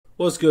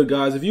What's good,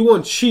 guys? If you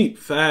want cheap,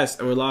 fast,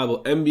 and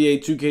reliable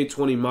NBA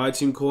 2K20 My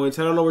Team coins,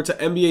 head on over to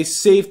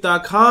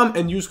NBASafe.com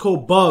and use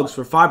code BUGS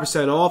for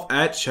 5% off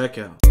at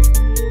checkout.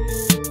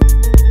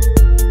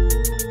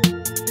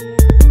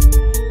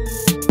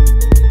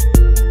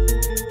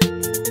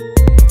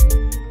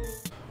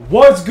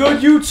 What's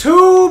good,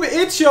 YouTube?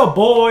 It's your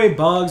boy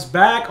Bugs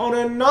back on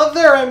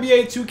another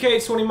NBA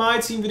 2K20 My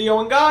Team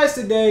video. And guys,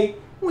 today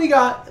we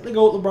got the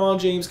GOAT Lebron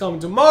James coming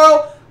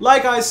tomorrow.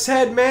 Like I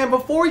said, man,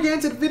 before we get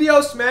into the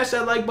video, smash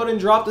that like button,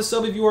 drop the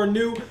sub if you are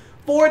new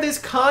for this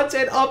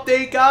content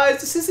update,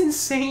 guys. This is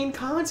insane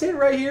content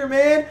right here,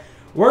 man.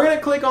 We're going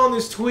to click on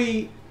this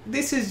tweet.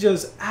 This is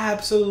just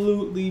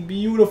absolutely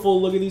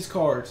beautiful. Look at these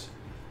cards.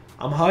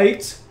 I'm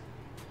hyped.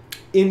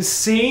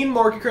 Insane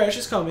market crash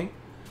is coming.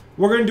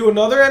 We're going to do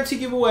another MT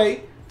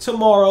giveaway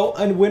tomorrow,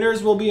 and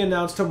winners will be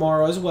announced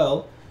tomorrow as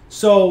well.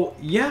 So,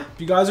 yeah,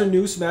 if you guys are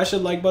new, smash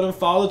that like button,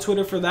 follow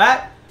Twitter for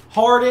that.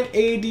 Harden,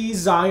 AD,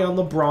 Zion,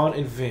 LeBron,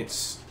 and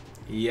Vince.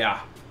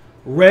 Yeah.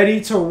 Ready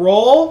to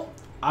roll?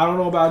 I don't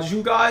know about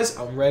you guys.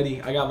 I'm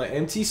ready. I got my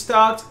MT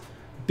stocked.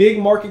 Big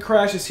market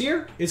crash is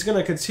here. It's going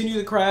to continue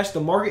to crash. The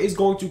market is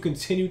going to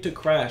continue to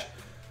crash.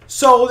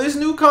 So, this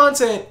new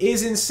content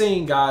is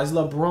insane, guys.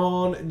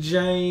 LeBron,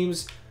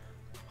 James,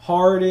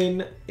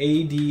 Harden,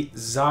 AD,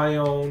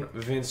 Zion,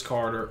 Vince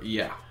Carter.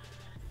 Yeah.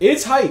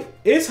 It's hype.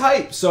 It's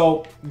hype.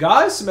 So,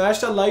 guys, smash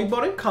that like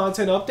button.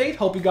 Content update.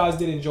 Hope you guys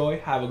did enjoy.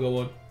 Have a good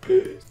one.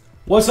 Peace.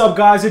 What's up,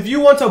 guys? If you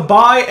want to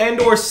buy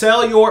and or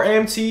sell your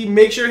MT,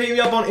 make sure to hit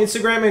me up on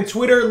Instagram and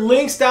Twitter.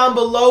 Links down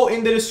below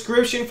in the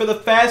description for the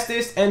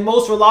fastest and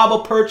most reliable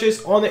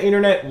purchase on the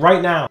internet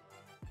right now.